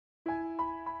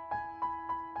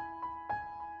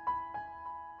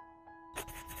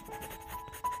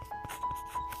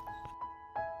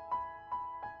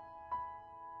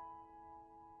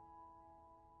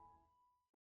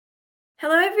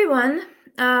Hello, everyone.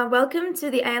 Welcome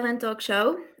to the Island Talk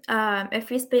Show, a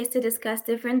free space to discuss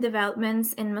different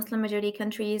developments in Muslim majority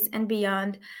countries and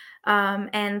beyond.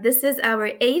 And this is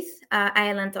our eighth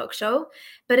Island Talk Show,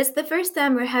 but it's the first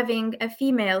time we're having a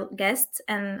female guest,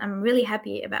 and I'm really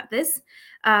happy about this.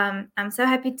 I'm so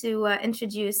happy to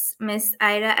introduce Miss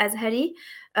Aira Azhari,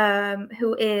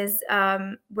 who is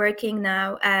working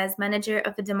now as manager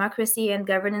of the Democracy and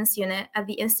Governance Unit at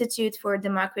the Institute for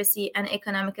Democracy and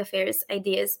Economic Affairs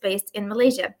Ideas based in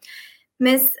Malaysia.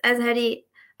 Ms. Azhari,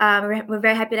 we're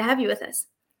very happy to have you with us.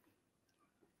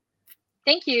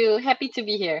 Thank you. Happy to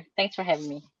be here. Thanks for having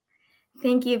me.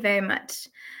 Thank you very much.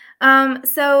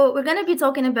 So we're going to be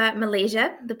talking about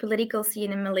Malaysia, the political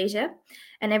scene in Malaysia,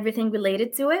 and everything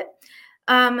related to it.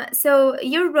 So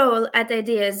your role at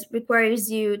Ideas requires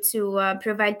you to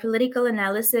provide political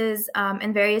analysis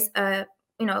and various,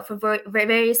 for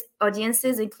various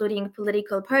audiences, including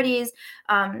political parties,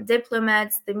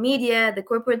 diplomats, the media, the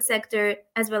corporate sector,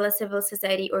 as well as civil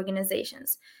society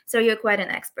organizations. So you're quite an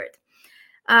expert.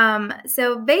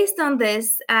 So based on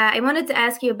this, I wanted to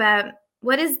ask you about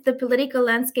what is the political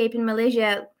landscape in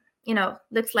Malaysia,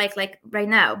 looks like right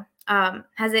now.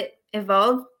 Has it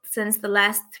evolved since the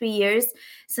last 3 years,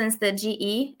 since the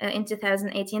GE in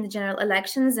 2018, the general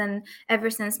elections, and ever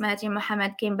since Mahathir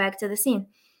Mohamad came back to the scene?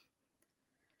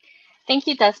 Thank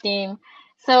you, Tasneem.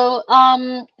 So,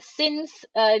 since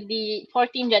the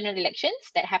 14 general elections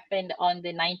that happened on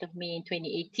the 9th of May in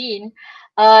 2018,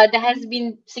 there has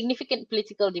been significant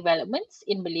political developments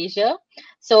in Malaysia.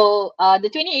 So, the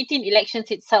 2018 elections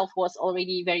itself was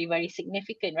already very, very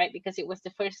significant, right? Because it was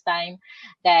the first time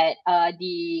that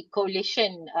the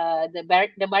coalition, the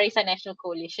Barisan National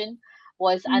Coalition,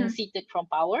 was unseated from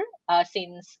power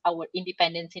since our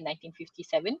independence in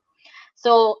 1957.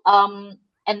 So,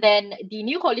 and then the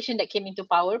new coalition that came into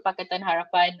power, Pakatan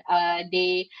Harapan,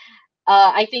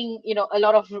 I think a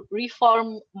lot of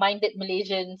reform-minded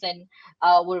Malaysians and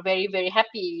were very, very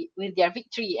happy with their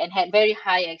victory and had very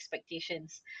high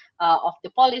expectations of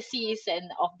the policies and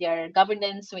of their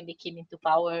governance when they came into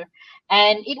power.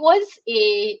 And it was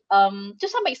to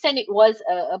some extent, it was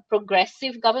a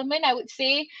progressive government. I would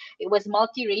say it was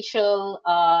multiracial.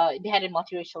 They had a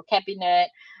multiracial cabinet.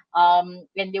 And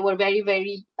they were very,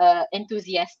 very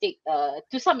enthusiastic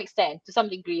to some extent, to some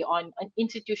degree, on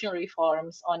institutional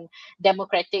reforms, on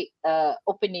democratic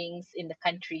openings in the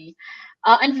country.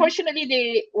 Unfortunately,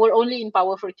 they were only in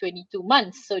power for 22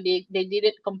 months, so they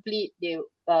didn't complete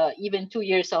even 2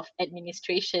 years of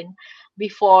administration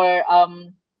before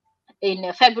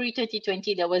in February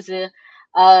 2020 there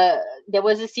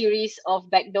was a series of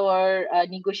backdoor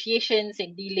negotiations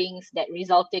and dealings that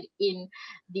resulted in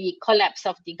the collapse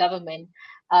of the government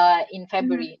in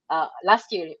February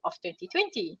last year of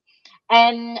 2020.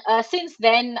 And since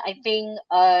then, I think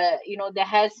there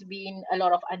has been a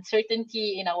lot of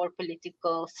uncertainty in our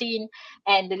political scene,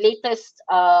 and the latest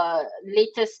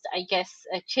I guess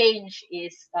change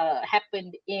is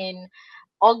happened in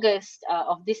August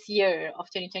of this year of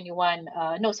 2021.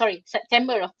 No, sorry,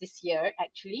 September of this year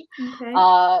actually. Okay.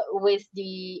 With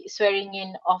the swearing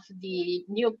in of the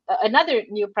new another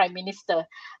new prime minister,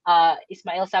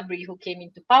 Ismail Sabri, who came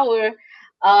into power,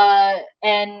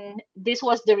 and this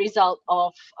was the result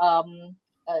of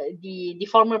the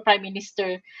former prime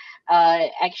minister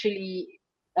actually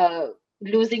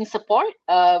losing support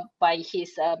by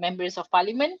his members of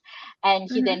parliament, and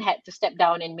he then had to step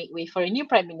down and make way for a new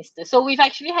prime minister. So we've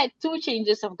actually had two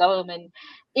changes of government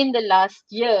in the last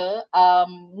year,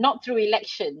 not through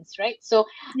elections, right? So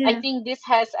I think this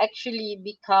has actually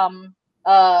become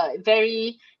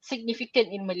very significant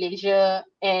in Malaysia,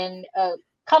 and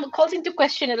calls into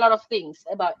question a lot of things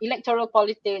about electoral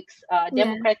politics,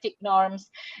 democratic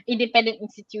norms, independent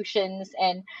institutions,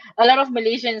 and a lot of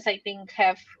Malaysians, I think,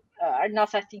 are now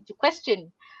starting to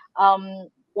question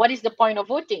what is the point of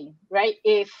voting, right?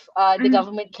 If the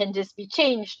government can just be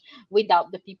changed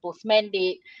without the people's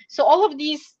mandate. So all of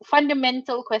these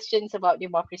fundamental questions about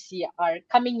democracy are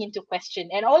coming into question,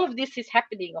 and all of this is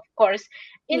happening, of course,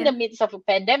 in the midst of a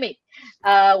pandemic,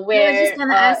 where I was just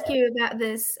gonna ask you about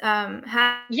this.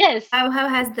 Yes. How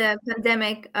has the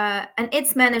pandemic and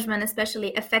its management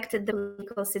especially affected the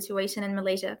political situation in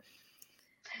Malaysia?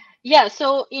 Yeah,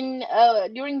 so in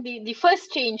during the first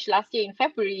change last year in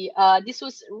February, this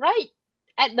was right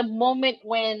at the moment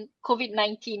when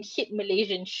COVID-19 hit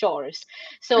Malaysian shores.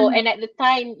 So, and at the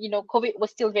time, COVID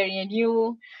was still very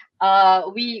new.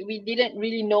 We didn't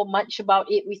really know much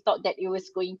about it. We thought that it was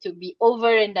going to be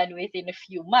over and done with in a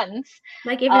few months,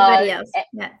 like everybody else.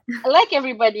 like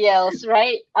everybody else,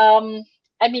 right?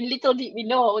 I mean, little did we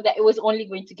know that it was only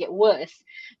going to get worse.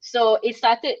 So it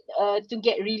started to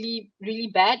get really, really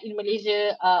bad in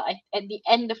Malaysia at the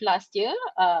end of last year.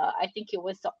 I think it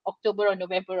was October or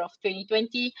November of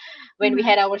 2020 when we Mm-hmm.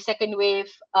 had our second wave.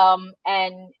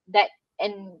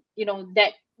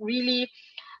 That really,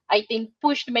 I think,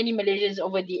 pushed many Malaysians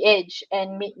over the edge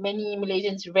and made many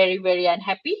Malaysians very, very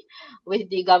unhappy with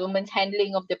the government's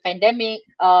handling of the pandemic.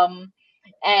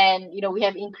 And we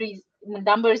have increased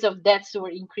numbers of deaths were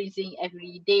increasing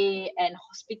every day, and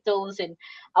hospitals and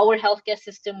our healthcare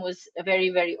system was very,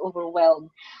 very overwhelmed.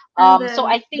 And So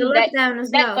I the think that lockdown as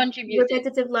that well, contributed.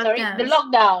 repetitive Sorry, the lockdowns.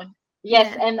 lockdown.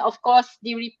 Yes, Yeah. and of course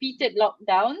the repeated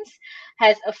lockdowns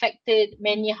has affected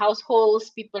many households.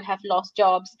 People have lost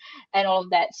jobs and all of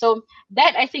that. So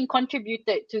that, I think,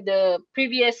 contributed to the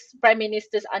previous prime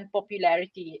minister's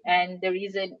unpopularity, and the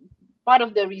reason, part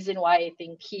of the reason why I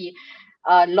think he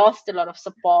lost a lot of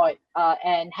support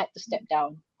and had to step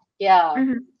down. Yeah,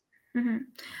 Mm-hmm. Mm-hmm.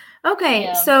 Okay,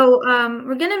 yeah. so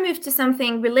we're going to move to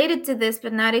something related to this,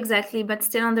 but not exactly, but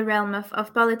still on the realm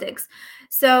of politics.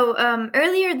 So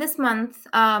earlier this month,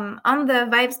 on the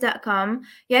Vibes.com,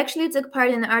 you actually took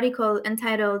part in an article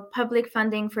entitled Public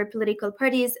Funding for Political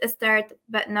Parties, a Start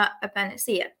but Not a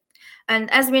Panacea.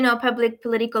 And as we know, public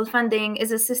political funding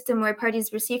is a system where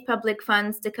parties receive public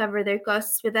funds to cover their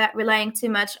costs without relying too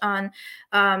much on,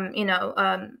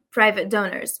 private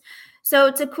donors.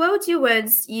 So, to quote you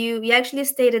words, you actually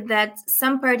stated that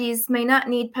some parties may not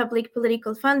need public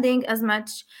political funding as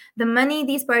much. The money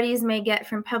these parties may get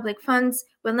from public funds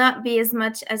will not be as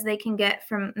much as they can get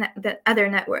from the other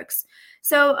networks.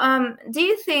 So, do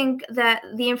you think that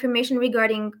the information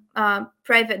regarding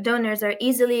private donors are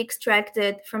easily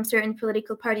extracted from certain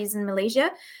political parties in Malaysia?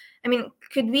 I mean,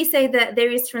 could we say that there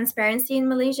is transparency in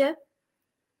Malaysia?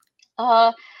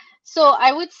 Uh, so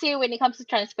I would say when it comes to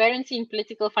transparency in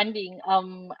political funding,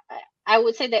 I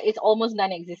would say that it's almost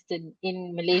non-existent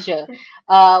in Malaysia.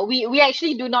 Okay. We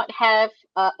actually do not have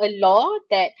a law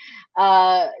that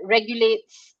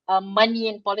regulates money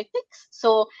in politics.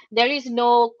 So there is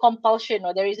no compulsion,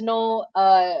 or there is no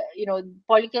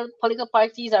political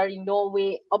parties are in no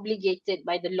way obligated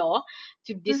by the law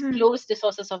to Mm-hmm. disclose the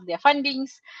sources of their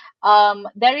fundings.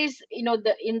 There is,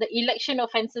 the in the Election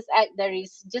Offences Act, there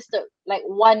is just like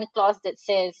one clause that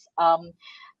says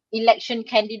election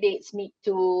candidates need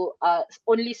to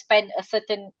only spend a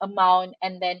certain amount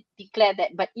and then declare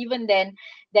that. But even then,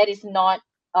 that is not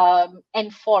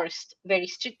enforced very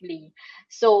strictly.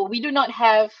 So we do not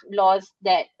have laws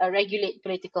that regulate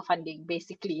political funding,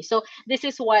 basically. So this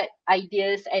is what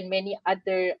ideas and many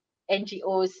other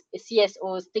NGOs,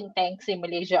 CSOs, think tanks in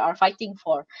Malaysia are fighting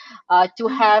for, to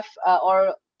Mm-hmm. have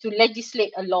or to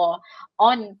legislate a law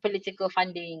on political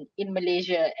funding in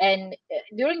Malaysia. And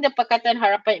during the Pakatan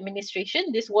Harapan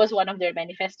administration, this was one of their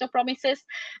manifesto promises.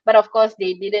 But of course,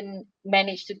 they didn't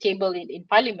manage to table it in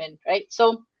parliament, right?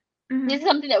 So this is Mm-hmm.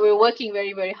 something that we're working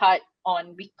very, very hard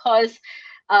on, because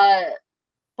uh,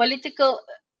 political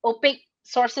opaque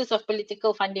sources of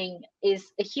political funding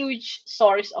is a huge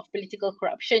source of political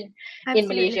corruption in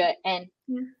Absolutely. Malaysia. And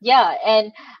Yeah. yeah,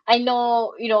 and I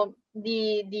know,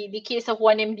 the case of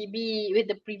 1MDB with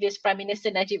the previous Prime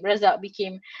Minister Najib Razak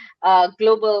became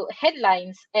global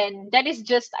headlines, and that is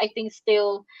just, I think,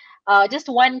 still just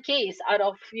one case out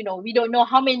of, we don't know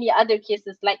how many other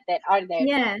cases like that are there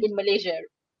Yeah. in Malaysia.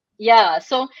 Yeah,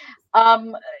 so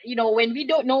when we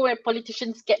don't know where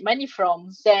politicians get money from,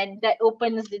 then that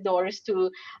opens the doors to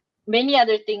many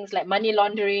other things like money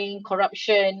laundering,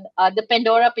 corruption. The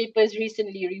Pandora Papers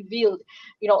recently revealed,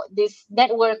 this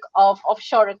network of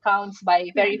offshore accounts by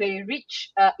Yeah. very, very rich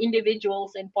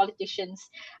individuals and politicians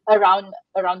around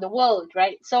the world,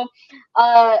 right? So,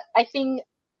 I think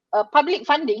public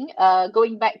funding,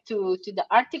 going back to the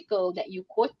article that you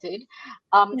quoted,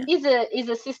 Yeah. is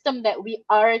a system that we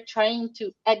are trying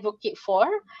to advocate for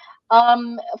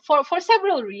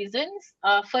several reasons.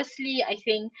 Firstly, I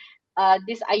think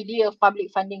this idea of public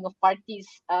funding of parties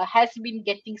has been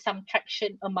getting some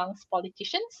traction amongst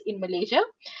politicians in Malaysia.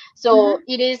 So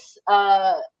Mm-hmm.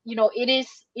 it is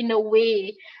in a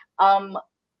way, um,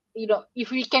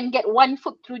 if we can get one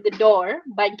foot through the door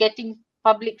by getting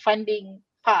public funding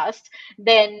passed,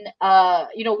 then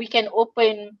we can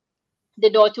open the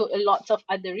door to a lots of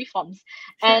other reforms.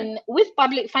 Sure. And with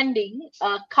public funding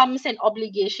comes an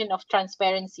obligation of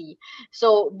transparency.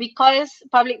 So because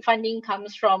public funding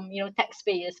comes from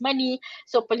taxpayers money,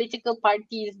 so political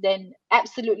parties then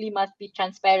absolutely must be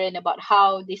transparent about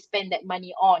how they spend that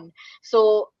money on.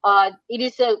 So it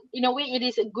is a in a way it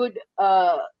is a good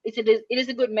it is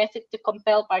a good method to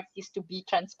compel parties to be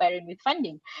transparent with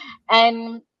funding.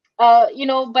 And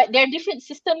but there are different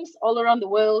systems all around the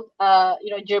world.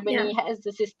 Germany Yeah. has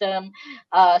the system,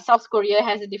 South Korea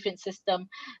has a different system.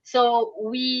 So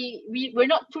we're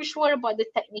not too sure about the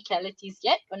technicalities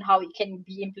yet on how it can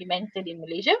be implemented in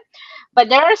Malaysia. But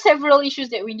there are several issues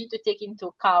that we need to take into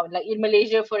account. Like in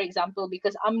Malaysia, for example,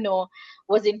 because UMNO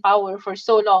was in power for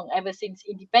so long, ever since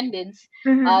independence,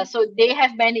 Mm-hmm. so they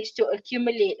have managed to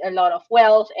accumulate a lot of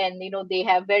wealth, and they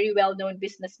have very well-known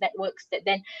business networks that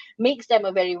then makes them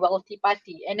a very wealthy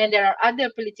party. And then there are other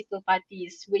political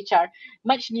parties which are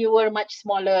much newer, much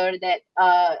smaller, that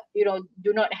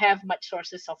do not have much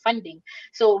sources of funding.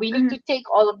 So we need Mm-hmm. to take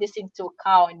all of this into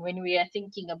account when we are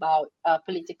thinking about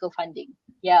political funding.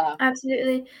 Yeah.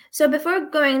 Absolutely. So before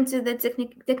going into the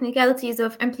technicalities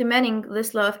of implementing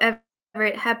this law, if ever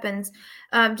it happens,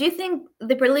 do you think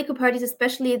the political parties,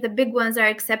 especially the big ones, are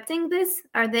accepting this?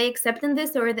 Are they accepting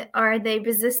this, or are they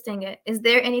resisting it? Is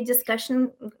there any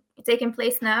discussion taking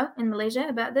place now in Malaysia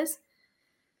about this?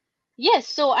 Yes,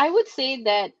 so I would say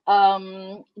that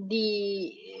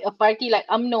the a party like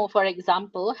UMNO, for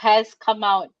example, has come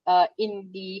out in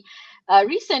the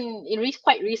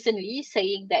quite recently,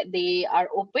 saying that they are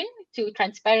open to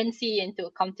transparency and to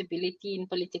accountability in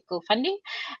political funding.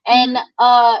 And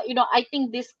Mm-hmm. I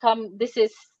think this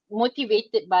is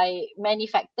motivated by many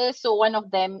factors. So one of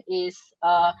them is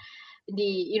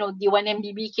the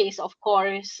 1MDB case, of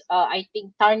course, I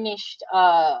think tarnished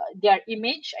their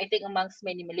image, I think, amongst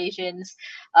many Malaysians,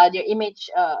 their image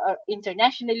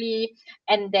internationally.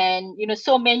 And then,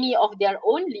 so many of their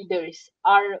own leaders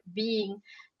are being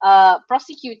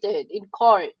prosecuted in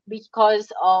court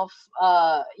because of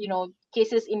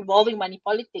cases involving money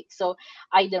politics. So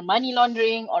either money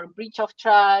laundering or breach of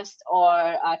trust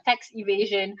or tax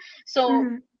evasion. So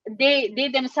Mm-hmm. they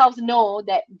themselves know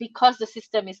that because the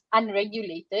system is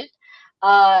unregulated,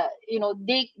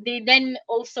 they then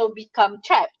also become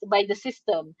trapped by the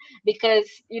system, because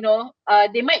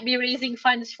they might be raising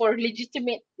funds for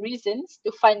legitimate reasons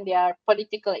to fund their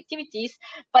political activities,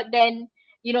 but then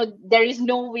there is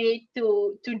no way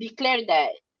to declare that,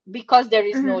 because there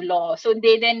is no Mm-hmm. law. So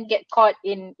they then get caught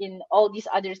in all these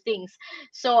other things.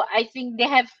 So I think they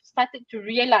have started to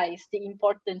realize the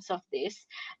importance of this,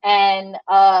 and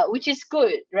which is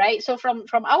good, right? So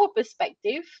from our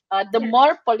perspective, the Yeah.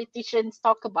 more politicians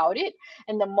talk about it,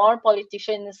 and the more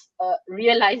politicians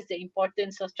realize the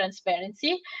importance of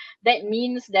transparency, that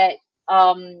means that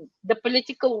the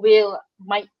political will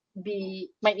might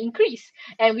increase,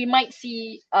 and we might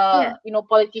see Yeah.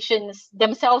 politicians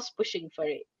themselves pushing for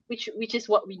it, which is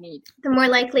what we need. The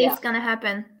more likely Yeah, it's gonna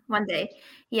happen one day.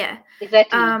 Yeah.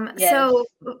 exactly. Yes. So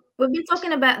we've been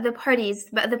talking about the parties,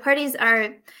 but the parties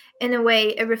are, in a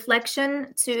way, a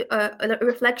reflection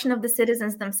of the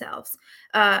citizens themselves,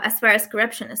 as far as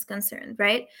corruption is concerned,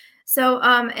 right? So,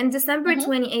 in December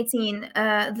Mm-hmm. 2018,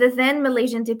 the then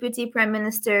Malaysian Deputy Prime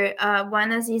Minister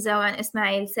Wan Azizah Wan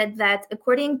Ismail said that,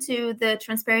 according to the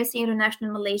Transparency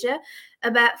International Malaysia,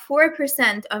 about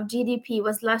 4% of GDP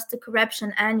was lost to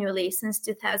corruption annually since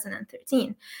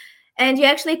 2013. And you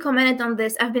actually commented on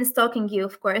this. I've been stalking you,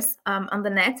 of course, on the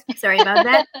net. Sorry about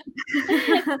that.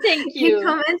 Thank You you.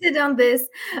 commented on this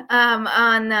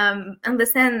on the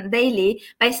Sen Daily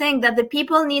by saying that the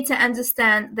people need to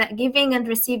understand that giving and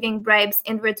receiving bribes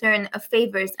in return of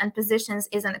favors and positions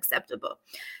is unacceptable.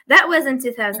 That was in Mm-hmm.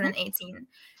 2018.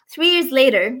 3 years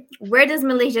later, where does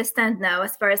Malaysia stand now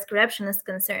as far as corruption is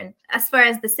concerned, as far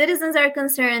as the citizens are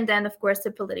concerned, and of course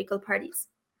the political parties?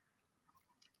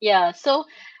 Yeah, so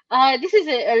this is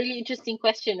a really interesting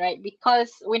question, right?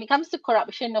 Because when it comes to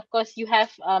corruption, of course, you have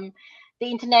the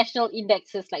international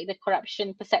indexes like the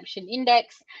Corruption Perception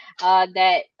Index,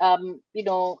 that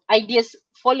ideas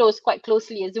follows quite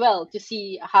closely as well, to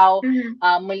see how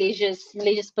Mm-hmm.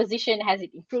 Malaysia's position, has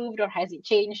it improved or has it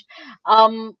changed.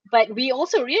 But we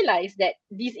also realize that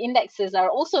these indexes are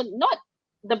also not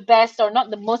the best or not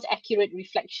the most accurate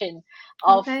reflection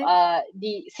of Okay.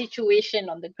 the situation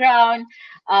on the ground.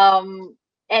 Um,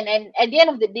 and at the end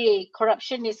of the day,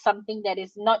 corruption is something that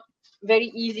is not very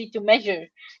easy to measure.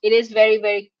 It is very,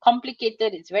 very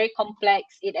complicated, it's very complex,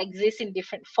 it exists in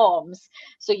different forms.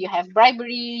 So you have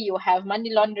bribery, you have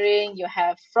money laundering, you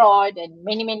have fraud, and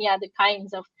many, many other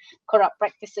kinds of corrupt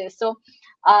practices. So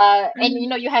and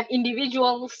Mm-hmm. you have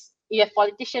individuals, you have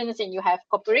politicians, and you have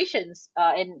corporations,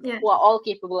 and Yeah. who are all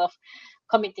capable of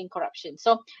committing corruption.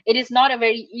 So it is not a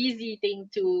very easy thing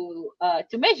to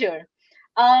measure.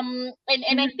 And I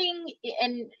Mm-hmm. think,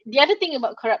 and the other thing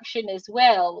about corruption as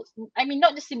well, I mean,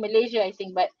 not just in Malaysia, I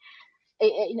think, but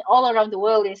in all around the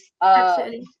world, is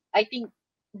Absolutely. I think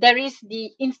there is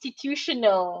the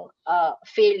institutional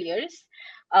failures,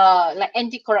 like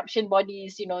anti-corruption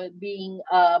bodies, being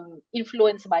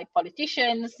influenced by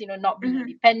politicians, not being Mm-hmm.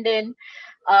 independent,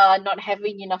 not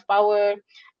having enough power.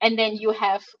 And then you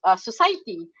have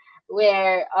society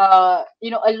where a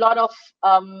lot of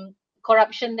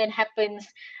corruption then happens,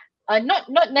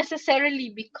 not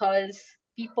necessarily because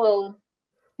people,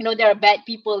 there are bad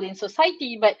people in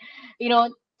society, but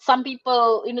some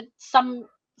people, some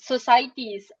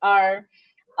societies are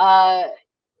uh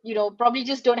probably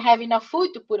just don't have enough food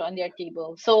to put on their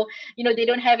table, so they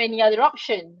don't have any other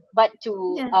option but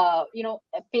to Yeah.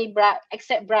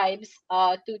 accept bribes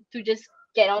to just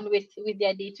get on with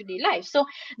their day-to-day life. So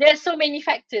there are so many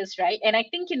factors, right? And I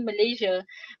think in Malaysia,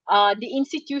 the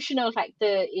institutional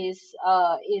factor is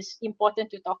important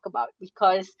to talk about,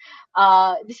 because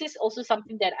this is also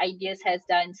something that Ideas has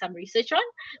done some research on.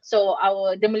 So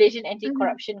the Malaysian Mm-hmm.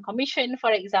 Anti-Corruption Commission,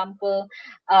 for example,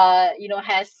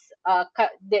 has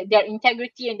their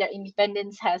integrity and their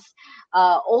independence has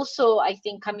also, I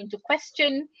think, come into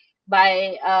question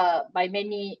by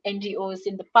many NGOs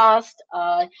in the past.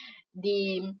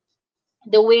 The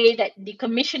the way that the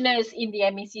commissioners in the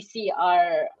MACC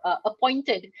are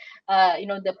appointed,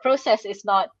 the process is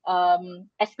not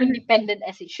as Mm-hmm. independent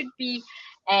as it should be.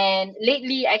 And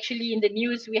lately, actually, in the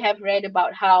news, we have read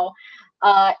about how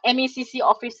MACC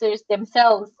officers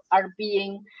themselves are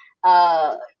being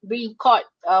caught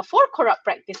for corrupt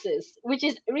practices, which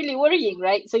is really worrying,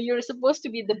 right? So you're supposed to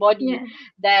be the body Yeah.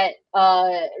 that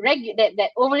that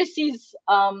oversees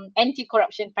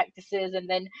anti-corruption practices, and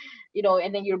then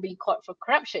you're being caught for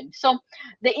corruption. So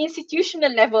the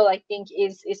institutional level, I think,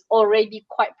 is already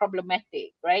quite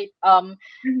problematic, right?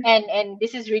 Mm-hmm. And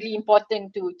this is really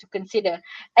important to consider.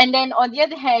 And then on the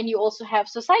other hand, you also have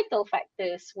societal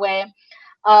factors where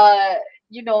uh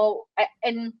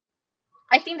and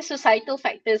I think the societal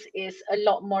factors is a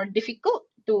lot more difficult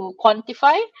to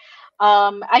quantify.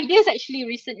 Ideas actually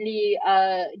recently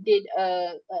did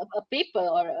a paper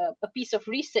or a piece of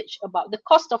research about the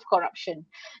cost of corruption.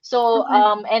 So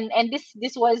Okay. and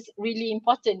this was really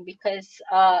important because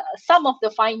some of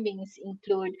the findings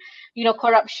include,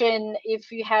 corruption.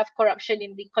 If you have corruption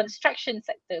in the construction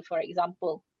sector, for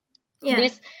example, Yeah.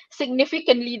 this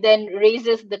significantly then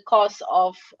raises the cost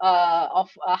of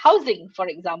housing, for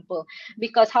example,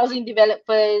 because housing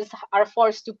developers are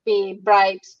forced to pay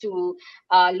bribes to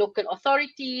local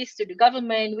authorities, to the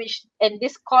government, and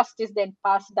this cost is then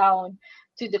passed down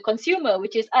to the consumer,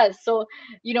 which is us. So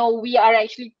we are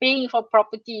actually paying for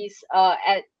properties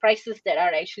at prices that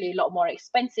are actually a lot more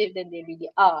expensive than they really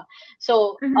are.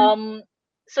 So Mm-hmm.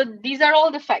 these are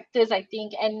all the factors, I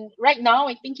think. And right now,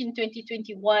 I think in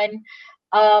 2021,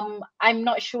 I'm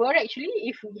not sure actually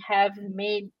if we have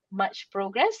made much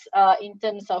progress in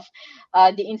terms of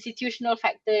the institutional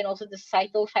factor and also the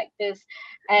societal factors.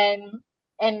 And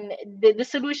and the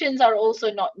solutions are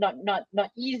also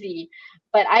not easy.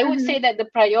 But I would Mm-hmm. say that the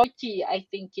priority, I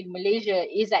think, in Malaysia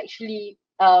is actually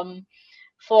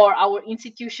for our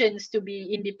institutions to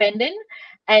be independent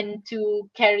and to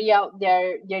carry out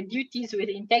their duties with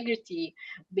integrity,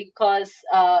 because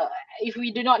if we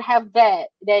do not have that,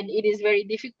 then it is very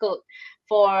difficult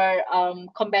for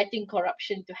combating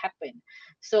corruption to happen.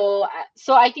 So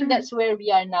I think Mm-hmm. that's where we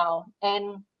are now.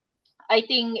 And I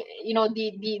think,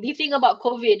 the thing about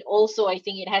COVID also, I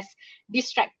think it has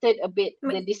distracted a bit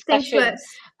the Things discussion. worse.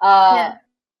 uh Yeah.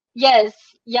 Yes,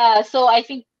 yeah. So I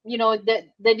think,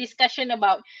 the discussion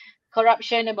about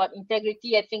corruption, about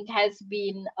integrity, I think has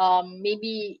been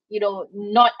maybe,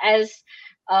 not as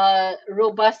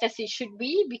robust as it should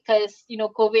be, because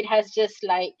COVID has just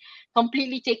like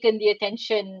completely taken the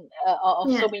attention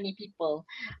of Yeah. so many people,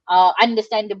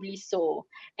 understandably so.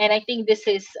 And I think this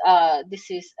is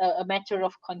a matter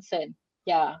of concern.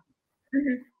 Yeah.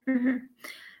 Mm-hmm. Mm-hmm.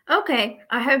 Okay.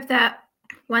 I hope that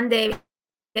one day we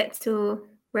get to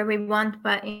where we want,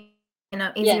 but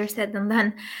easier said than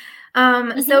done.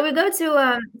 Yes. So we go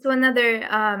Mm-hmm. to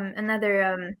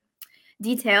another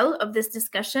detail of this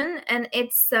discussion, and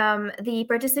it's the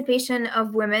participation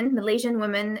of women, Malaysian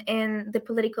women, in the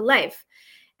political life.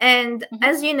 And Mm-hmm.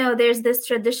 as you know, there's this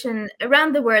tradition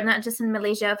around the world, not just in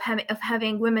Malaysia, of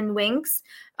having women wings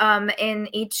in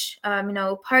each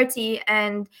party,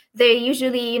 and they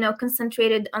usually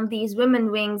concentrated on these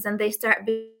women wings, and they start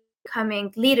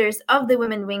becoming leaders of the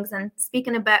women wings and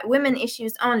speaking about women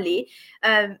issues only,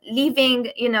 leaving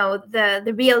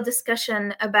the real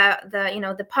discussion about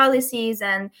the policies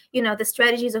and the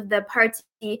strategies of the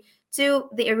party to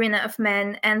the arena of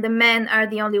men, and the men are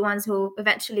the only ones who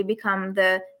eventually become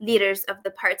the leaders of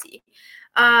the party.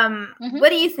 Mm-hmm. What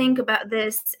do you think about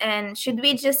this? And should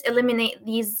we just eliminate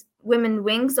these women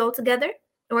wings altogether?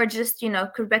 or just,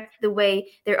 correct the way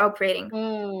they're operating?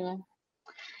 Mm.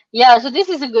 Yeah, so this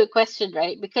is a good question,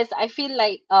 right? Because I feel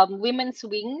like women's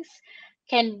wings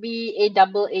can be a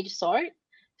double-edged sword.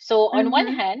 So on one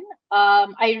Mm-hmm. hand,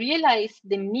 I realize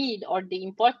the need or the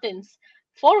importance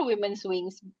for women's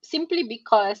wings simply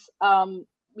because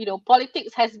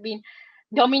politics has been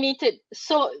dominated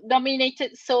so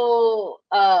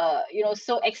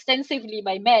extensively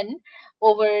by men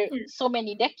over Yeah. so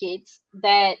many decades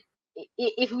that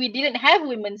if we didn't have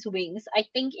women's wings, I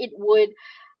think it would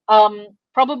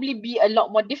probably be a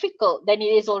lot more difficult than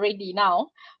it is already now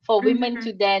for women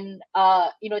Mm-hmm. to then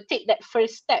take that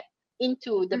first step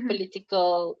into the Mm-hmm.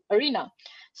 political arena.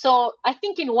 So I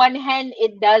think in one hand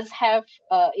it does have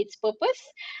its purpose,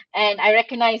 and I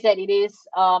recognize that it is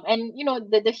and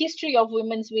the history of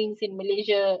women's wings in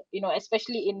Malaysia,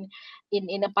 especially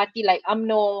in a party like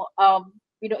UMNO,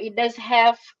 it does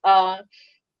have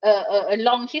a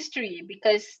long history,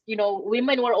 because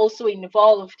women were also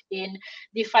involved in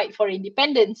the fight for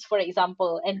independence, for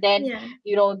example, and then Yeah.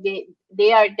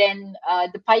 they are then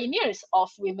the pioneers of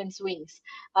women's wings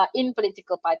in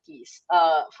political parties,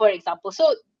 for example.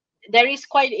 So there is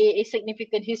quite a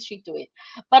significant history to it.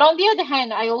 But on the other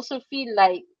hand, I also feel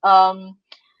like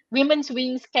women's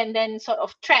wings can then sort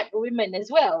of trap women as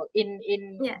well in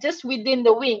Yeah. just within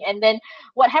the wing, and then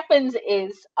what happens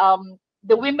is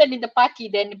the women in the party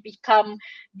then become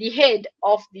the head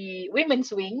of the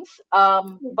women's wings, Yeah.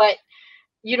 but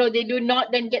they do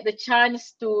not then get the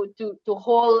chance to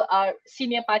hold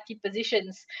senior party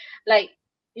positions, like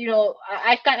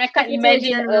I can't Secretary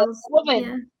imagine a generals. woman.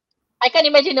 Yeah. I can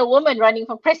imagine a woman running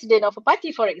for president of a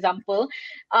party, for example,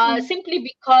 Yeah. simply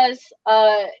because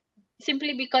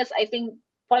I think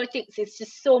politics is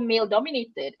just so male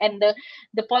dominated, and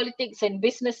the politics and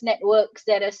business networks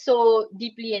that are so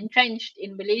deeply entrenched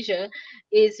in Malaysia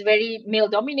is very male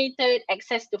dominated.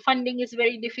 Access to funding is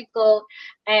very difficult,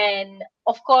 and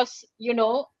of course,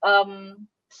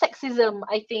 sexism,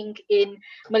 I think, in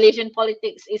Malaysian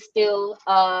politics is still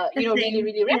A really thing.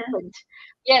 really Yeah. rampant.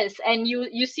 Yes, and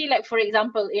you see, like, for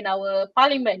example, in our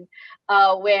parliament,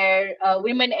 where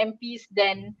women MPs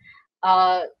then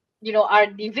uh are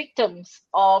the victims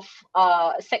of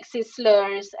sexist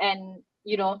slurs and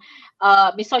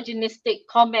misogynistic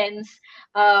comments,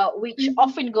 which Mm-hmm.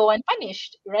 often go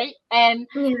unpunished, right? And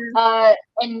Yeah. uh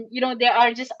there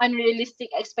are just unrealistic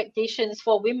expectations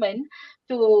for women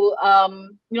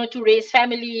to raise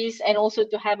families and also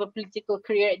to have a political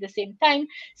career at the same time,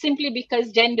 simply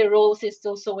because gender roles is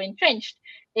still so entrenched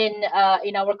in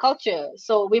our culture.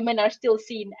 So women are still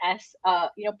seen as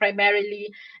primarily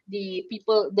the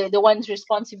people, the ones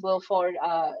responsible for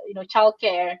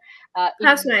childcare in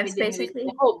Housewives, within the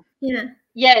basically. home. Yeah.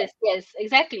 Yes, yes,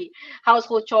 exactly.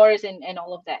 Household chores and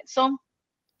all of that. So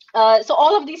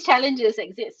all of these challenges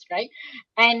exist, right?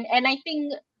 And I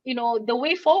think the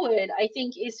way forward, I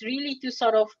think, is really to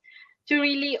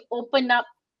really open up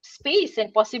space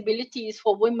and possibilities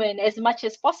for women as much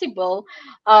as possible,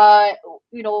 uh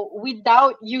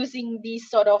without using these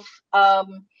sort of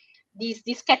these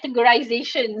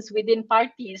categorizations within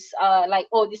parties, like,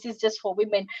 oh, this is just for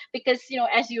women, because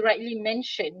as you rightly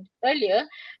mentioned earlier,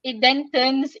 it then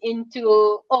turns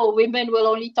into, oh, women will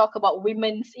only talk about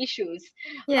women's issues,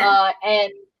 Yeah.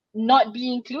 and not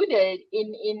be included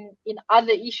in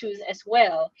other issues as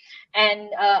well. And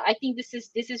I think this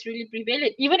is really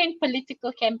prevalent even in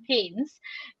political campaigns.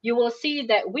 You will see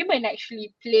that women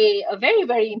actually play a very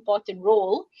very important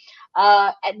role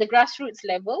at the grassroots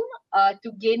level,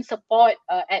 to gain support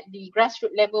at the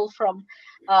grassroots level from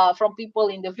people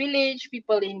in the village,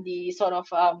 people in the sort of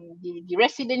the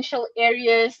residential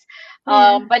areas.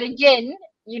 Yeah. But again,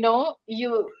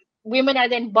 you women are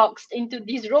then boxed into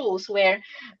these roles where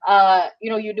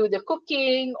you do the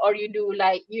cooking, or you do,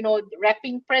 like,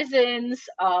 wrapping presents,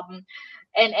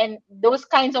 and those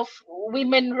kinds of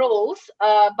women roles,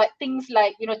 but things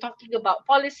like talking about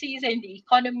policies and the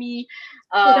economy,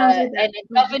 They don't do that. and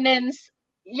Yeah. governance.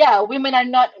 Yeah, women are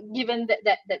not given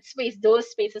that space. Those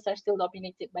spaces are still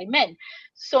dominated by men.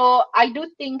 So I do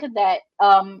think that,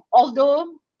 although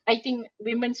I think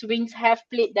women's wings have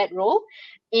played that role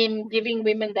in giving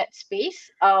women that space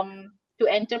to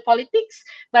enter politics,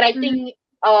 but I Mm-hmm. think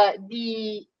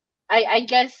the I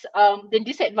guess the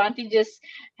disadvantages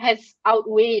has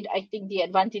outweighed, I think, the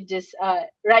advantages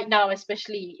right now,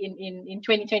 especially in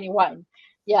 2021.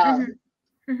 Yeah.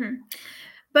 Mm-hmm. Mm-hmm.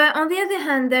 But on the other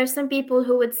hand, there's some people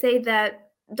who would say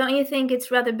that, don't you think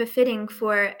it's rather befitting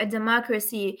for a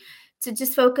democracy to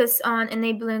just focus on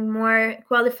enabling more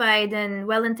qualified and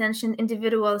well-intentioned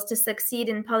individuals to succeed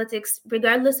in politics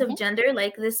regardless of Mhm. gender?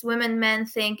 Like this women men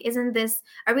think, isn't this,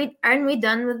 aren't we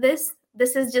done with this?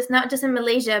 this is just not just in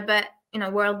Malaysia, but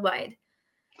worldwide.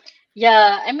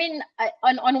 Yeah, I mean,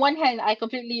 on one hand, I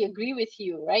completely agree with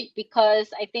you, right?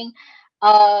 Because I think,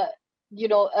 uh,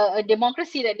 a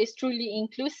democracy that is truly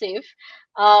inclusive,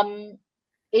 um,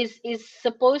 is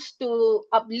supposed to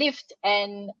uplift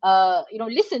and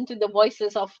listen to the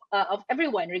voices of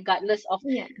everyone, regardless of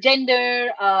Yeah.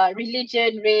 gender,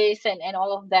 religion, race, and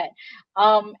all of that.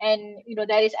 And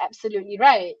that is absolutely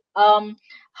right.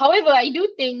 However, I do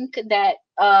think that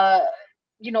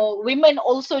women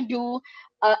also do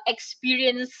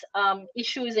experience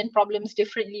issues and problems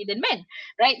differently than men,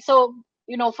 right? So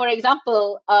for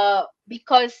example,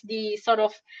 because the sort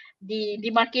of the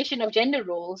demarcation of gender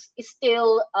roles is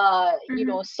still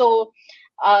Mm-hmm. so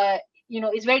uh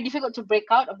it's very difficult to break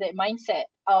out of that mindset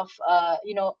of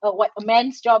what a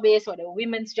man's job is, what a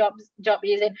women's job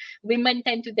is, and women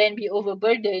tend to then be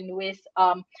overburdened with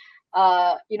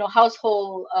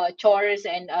household chores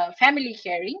and family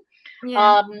caring.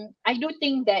 Yeah. I do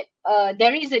think that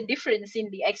there is a difference in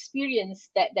the experience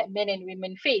that men and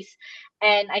women face,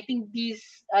 and I think these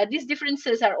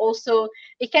differences are also,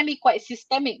 it can be quite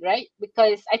systemic, right?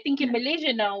 Because I think Yeah. in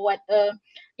Malaysia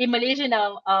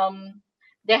now,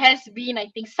 there has been, I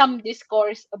think, some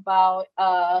discourse about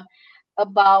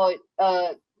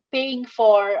paying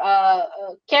for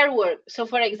care work. So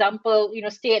for example,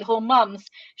 stay at home moms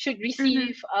should Mm-hmm.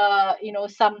 receive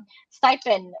some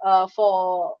stipend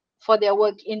for their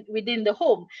work in within the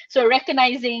home. So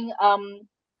recognizing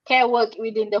care work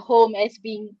within the home as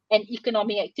being an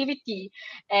economic activity,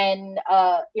 and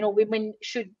women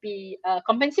should be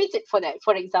compensated for that,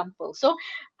 for example. So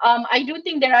I do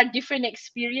think there are different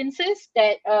experiences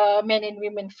that men and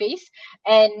women face,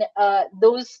 and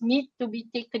those need to be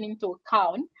taken into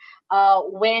account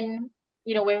when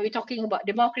we're talking about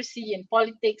democracy and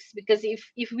politics. Because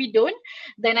if we don't,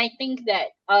 then I think that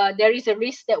there is a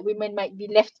risk that women might be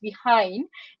left behind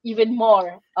even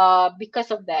more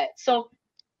because of that. So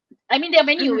I mean, there are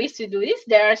many Mm-hmm. ways to do this.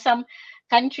 There are some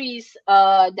countries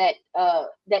that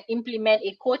implement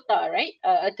a quota, right?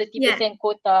 A thirty Yeah. percent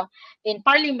quota in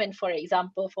parliament, for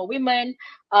example, for women.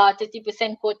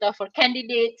 30% quota for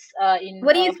candidates in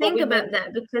What do you for think about women.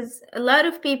 that? Because a lot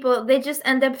of people, they just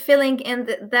end up filling in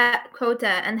that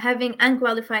quota and having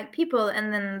unqualified people,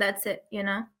 and then that's it.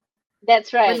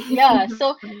 That's What do right. you think Yeah. about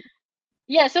So that?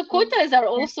 yeah, so quotas are Yeah.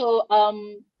 also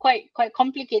quite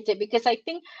complicated, because I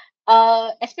think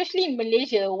especially in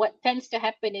Malaysia, what tends to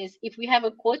happen is, if we have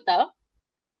a quota,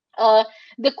 uh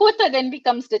the quota then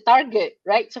becomes the target,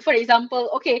 right? So for example,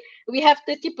 okay, we have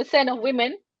 30% of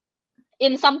women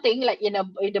in something, like in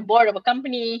the board of a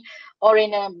company, or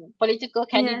in a political Yeah.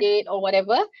 candidate or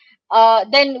whatever.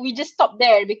 Then we just stop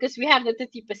there because we have the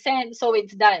 30%, so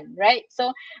it's done, right?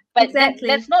 So but Exactly.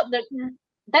 Yeah.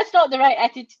 that's not the right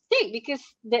attitude to take, because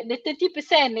the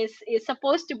 30% is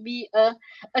supposed to be a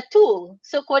tool.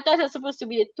 So quotas are supposed to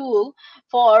be a tool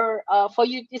for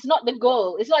you. It's not the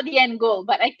goal, it's not the end goal,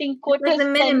 but I think It's like the quotas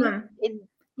tend minimum. it.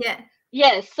 Yeah.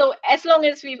 Yes, so as long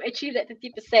as we've achieved that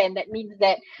 30%, that means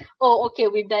that, oh, okay,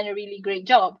 we've done a really great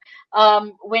job.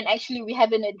 When actually we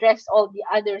haven't addressed all the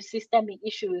other systemic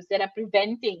issues that are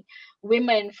preventing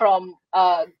women from,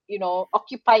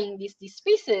 occupying these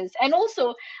spaces. And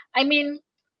also, I mean,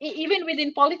 even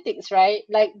within politics, right?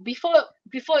 Like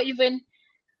before even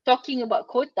talking about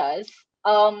quotas,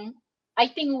 I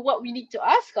think what we need to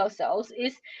ask ourselves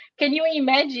is, can you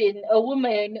imagine a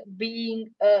woman being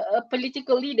a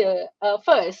political leader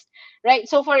first, right?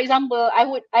 So, for example, I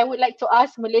would like to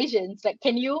ask Malaysians, like,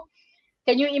 can you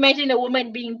imagine a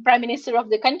woman being prime minister of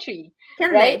the country,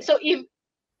 Can right? they?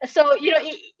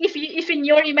 If in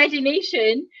your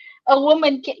imagination a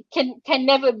woman can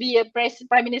never be a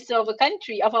prime minister of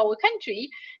our country,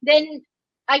 then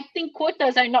I think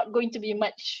quotas are not going to be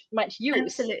much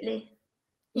use. Absolutely.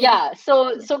 Yeah. Yeah,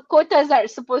 so Yeah. quotas are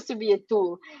supposed to be a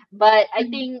tool, but I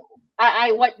Mhm. think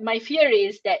I what my fear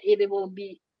is that it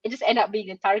just end up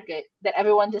being a target that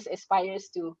everyone just aspires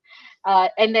to,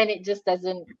 and then it just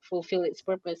doesn't fulfill its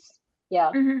purpose.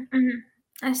 Yeah. Mhm. Mhm.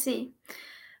 I see.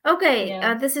 Okay,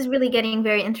 Yeah. this is really getting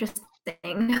very interesting.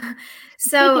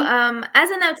 So,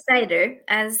 as an outsider,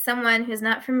 as someone who's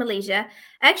not from Malaysia,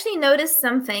 I actually noticed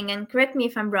something, and correct me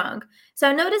if I'm wrong. So,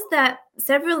 I noticed that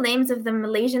several names of the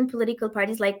Malaysian political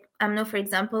parties, like UMNO, for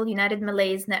example, United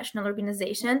Malays National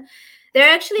Organization, they're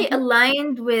actually Hmm.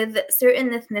 aligned with certain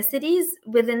ethnicities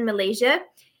within Malaysia,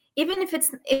 even if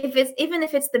it's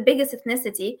the biggest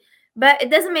ethnicity, but it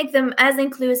doesn't make them as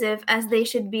inclusive as they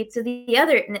should be to the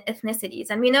other ethnicities.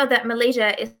 And we know that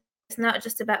Malaysia is not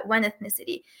just about one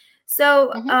ethnicity.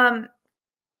 So, Hmm.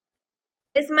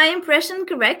 Is my impression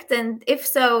correct? And if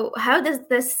so, how does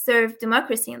this serve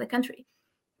democracy in the country?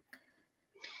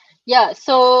 Yeah,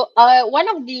 so one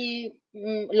of the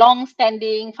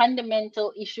long-standing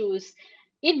fundamental issues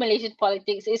in Malaysian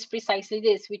politics is precisely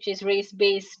this, which is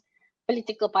race-based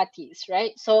political parties,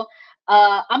 right? So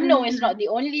UMNO is not Mm-hmm. the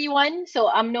only one. So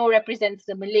UMNO represents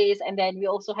the Malays, and then we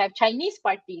also have Chinese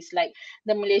parties like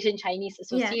the Malaysian Chinese Yeah.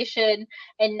 Association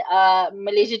and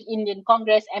Malaysian Indian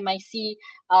Congress (MIC)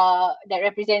 that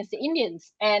represents the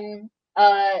Indians, and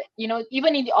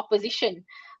even in the opposition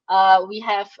we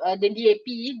have the DAP,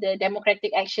 the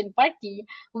Democratic Action Party,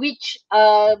 which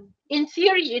in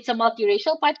theory it's a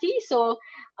multiracial party, so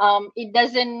it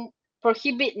doesn't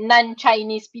prohibit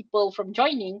non-Chinese people from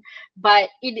joining, but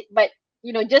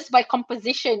just by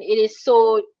composition, it is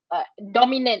so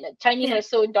dominant. Chinese Yeah. are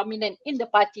so dominant in the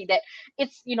party that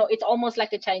it's almost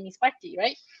like a Chinese party,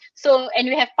 right? So, and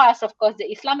we have PAS, of course, the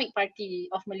Islamic Party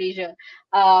of Malaysia,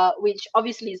 which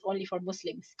obviously is only for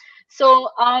Muslims. So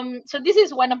this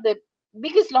is one of the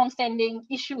biggest long-standing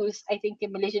issues, I think,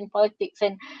 in Malaysian politics.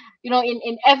 And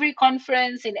in every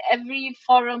conference, in every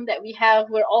forum that we have,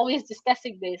 we're always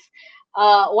discussing this.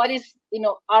 What is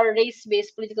our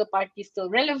race-based political party still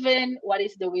relevant? What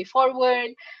is the way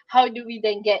forward? How do we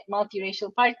then get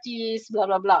multiracial parties? Blah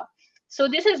blah blah. So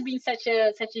this has been such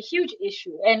a huge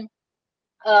issue, and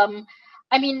um,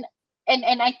 I mean,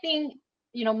 and I think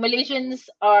Malaysians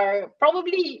are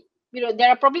probably there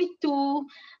are probably two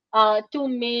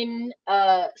main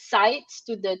sides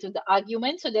to the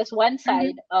argument. So there's one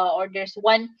side, Mm-hmm. or there's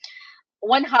one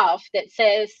half that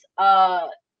says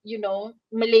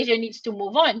Malaysia needs to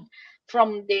move on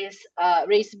from these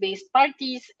race-based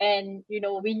parties, and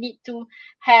we need to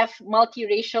have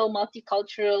multiracial,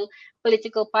 multicultural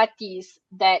political parties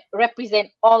that represent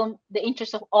all the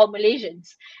interests of all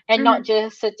Malaysians and not Mm-hmm.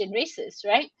 just certain races,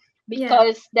 right? Yeah.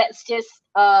 Because that's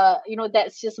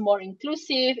just more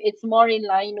inclusive. It's more in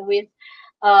line with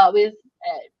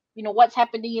what's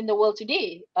happening in the world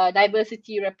today.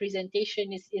 Diversity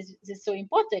representation is so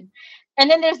important. And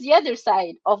then there's the other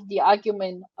side of the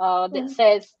argument that Yeah.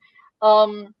 says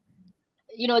um,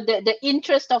 the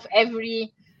interest of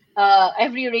every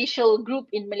racial group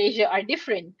in Malaysia are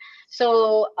different.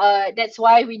 So that's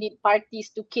why we need parties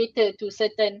to cater to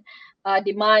certain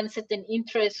demands, certain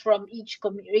interests from each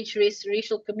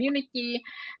racial community,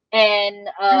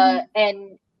 Mm-hmm.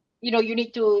 and you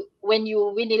need to, when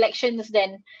you win elections,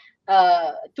 then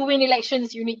to win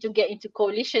elections you need to get into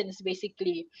coalitions,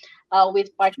 basically, with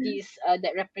True. parties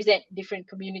that represent different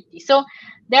communities. So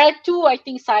there are two, I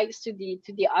think, sides to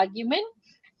the argument.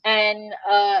 And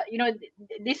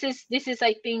this is,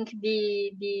 I think,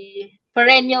 the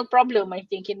perennial problem, I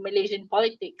think, in Malaysian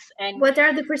politics. And What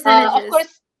are the of percentages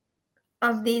course,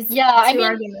 of these yeah, I two mean,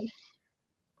 arguments?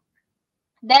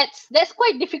 that's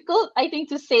quite difficult, I think,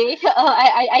 to say.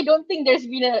 I don't think there's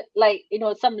been a, like,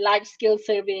 some large scale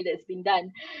survey that's been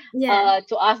done Yeah.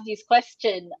 to ask this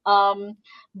question.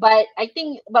 But I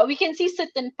think, but we can see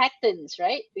certain patterns,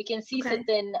 right? We can see Okay.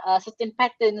 certain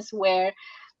patterns where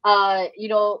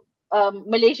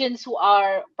Malaysians who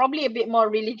are probably a bit more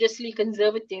religiously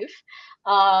conservative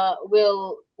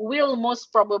will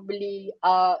most probably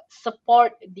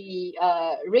support the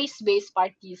race-based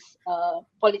parties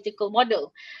political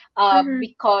model, Mm-hmm.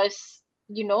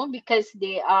 because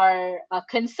they are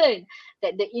concerned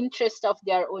that the interest of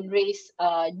their own race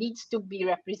needs to be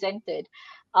represented.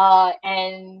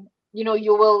 And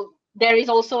you will there is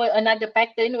also another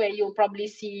pattern where you'll probably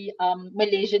see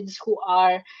Malaysians who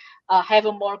have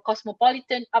a more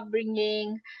cosmopolitan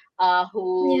upbringing,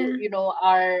 who Yeah.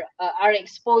 are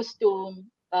exposed to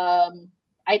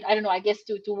I don't know, I guess,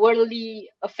 to worldly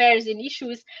affairs and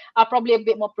issues, are probably a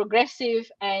bit more progressive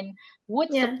and would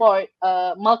Yeah. support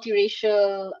a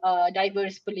multiracial,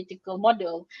 diverse political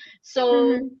model. So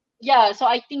Mm-hmm. yeah, so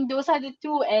I think those are the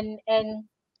two, and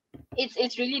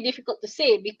it's really difficult to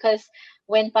say, because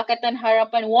when Pakatan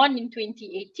Harapan won in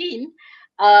 2018,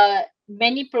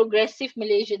 many progressive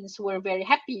Malaysians were very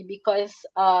happy, because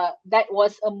that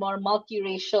was a more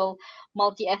multiracial,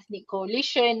 multi-ethnic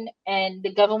coalition, and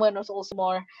the government was also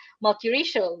more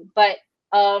multiracial. But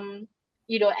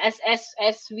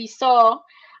as we saw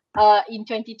in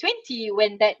 2020,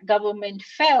 when that government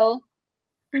fell,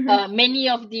 Mm-hmm.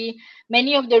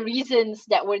 many of the reasons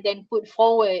that were then put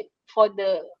forward for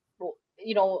the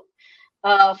you know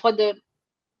for the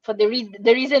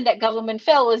reason that government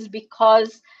fell was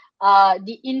because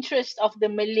the interest of the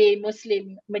Malay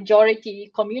Muslim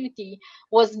majority community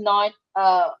was not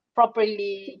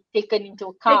properly taken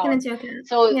into Taken account. into account.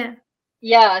 So Yeah.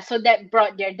 so that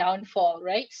brought their downfall,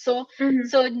 right? So Mhm.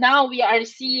 so now we are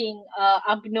seeing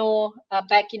UMNO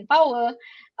back in power,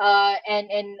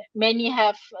 and many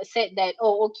have said that,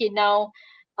 oh, okay, now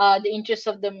the interests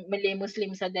of the Malay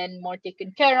Muslims are then more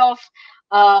taken care of.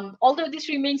 Although this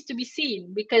remains to be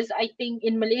seen, because I think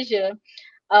in Malaysia,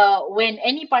 when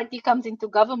any party comes into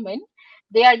government,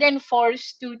 they are then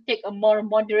forced to take a more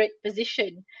moderate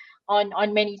position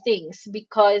on many things,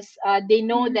 because they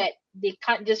know Mhm. that they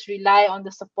can't just rely on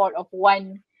the support of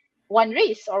one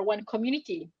race or one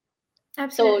community. So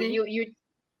Absolutely. you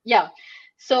yeah,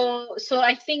 so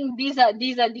I think these are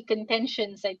the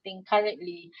contentions, I think,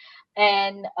 currently.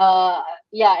 And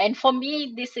and for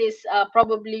me, this is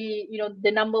probably,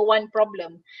 the number one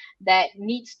problem that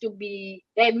needs to be,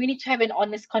 that we need to have an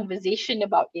honest conversation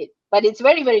about it. But it's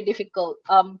very, very difficult.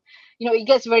 It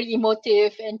gets very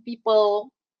emotive, and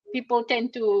people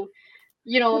tend to,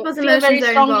 People's feel very emotions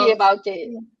are strongly involved. about it.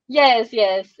 Yeah. Yes,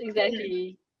 yes, Yeah.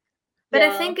 exactly. But I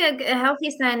Yeah. think a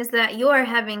healthy sign is that you are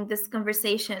having this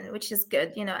conversation, which is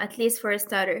good, at least for a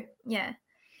starter. Yeah.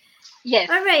 Yes,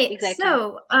 All right. exactly.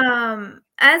 So,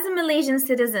 as a Malaysian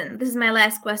citizen, this is my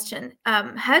last question.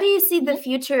 How do you see the Mhm.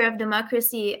 future of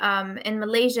democracy in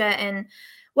Malaysia, and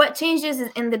what changes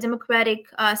in the democratic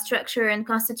structure and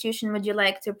constitution would you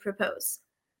like to propose?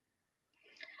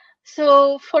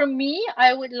 So for me,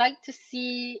 I would like to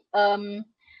see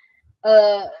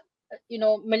uh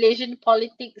Malaysian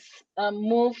politics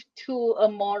move to a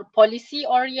more policy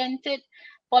oriented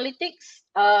politics.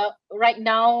 Right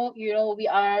now, we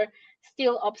are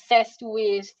still obsessed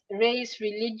with race,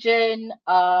 religion,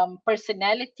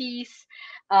 personalities,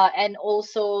 and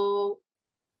also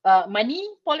money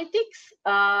politics.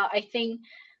 I think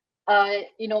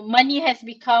money has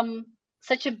become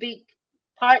such a big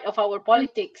part of our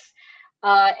politics,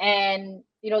 and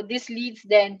this leads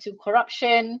then to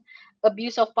corruption,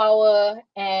 abuse of power,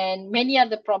 and many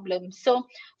other problems. So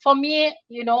for me,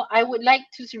 I would like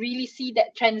to really see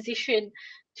that transition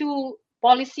to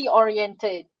policy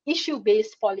oriented, issue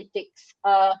based politics,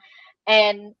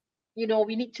 and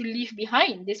we need to leave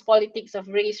behind this politics of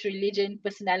race, religion,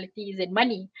 personalities, and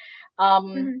money.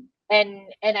 um, Mhm.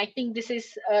 and I think this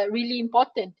is really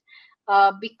important,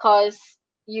 because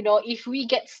if we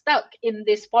get stuck in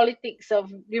this politics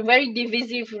of the very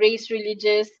divisive race,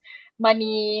 religious,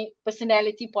 money,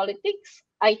 personality politics,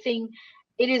 I think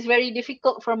it is very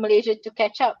difficult for Malaysia to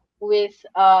catch up with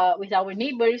our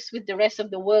neighbors, with the rest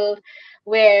of the world,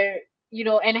 where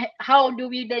how do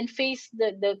we then face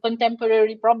the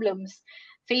contemporary problems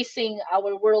facing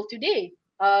our world today,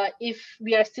 if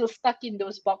we are still stuck in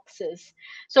those boxes.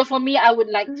 So for me, I would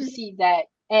like to Mhm. see that.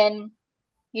 And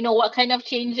what kind of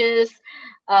changes,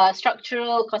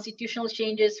 structural, constitutional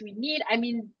changes we need. I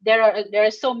mean, there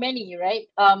are so many,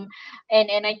 right?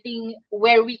 And I think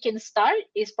where we can start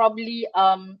is probably,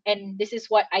 and this is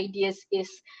what ideas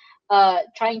is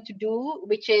trying to do,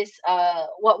 which is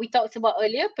what we talked about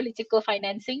earlier, political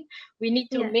financing. We need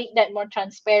to Yeah. make that more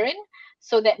transparent,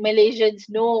 so that Malaysians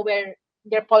know where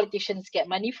their politicians get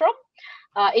money from.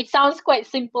 It sounds quite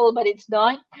simple, but it's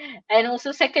not. And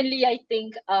also, secondly, I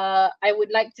think I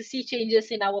would like to see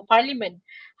changes in our parliament.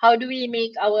 How do we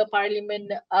make our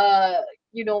parliament,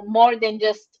 more than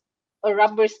just a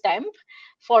rubber stamp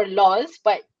for laws,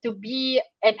 but to be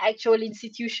an actual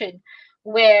institution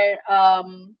where,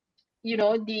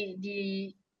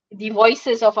 the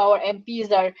voices of our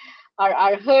MPs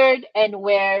are heard, and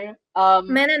where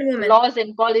Men and women. laws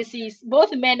and policies,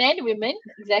 both men and women,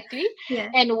 exactly,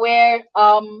 Yeah. and where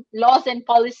laws and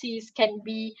policies can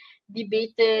be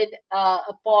debated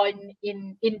upon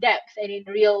in depth, and in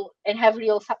real, and have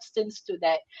real substance to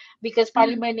that, because Mhm.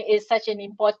 parliament is such an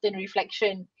important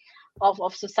reflection of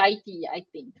society, I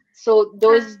think. So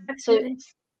those so Absolutely.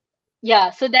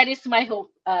 yeah, so that is my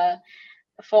hope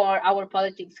for our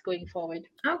politics going forward.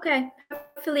 Okay.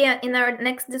 Hopefully, in our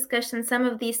next discussion, some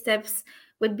of these steps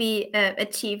would be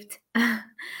achieved.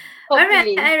 All right,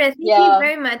 Hopefully. Ira, thank you Yeah.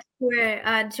 very much for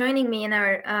joining me in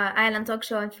our Island Talk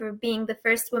Show, and for being the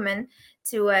first woman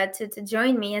to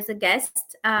join me as a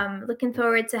guest. Looking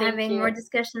forward to Thank having more you.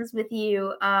 discussions with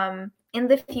you in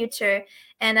the future,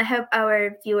 and I hope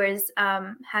our viewers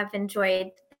have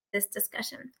enjoyed this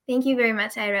discussion. Thank you very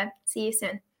much, Ira. See you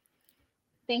soon.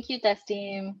 Thank you,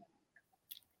 Tastim.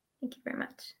 Thank you very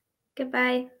much.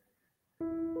 Goodbye.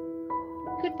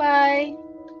 Goodbye.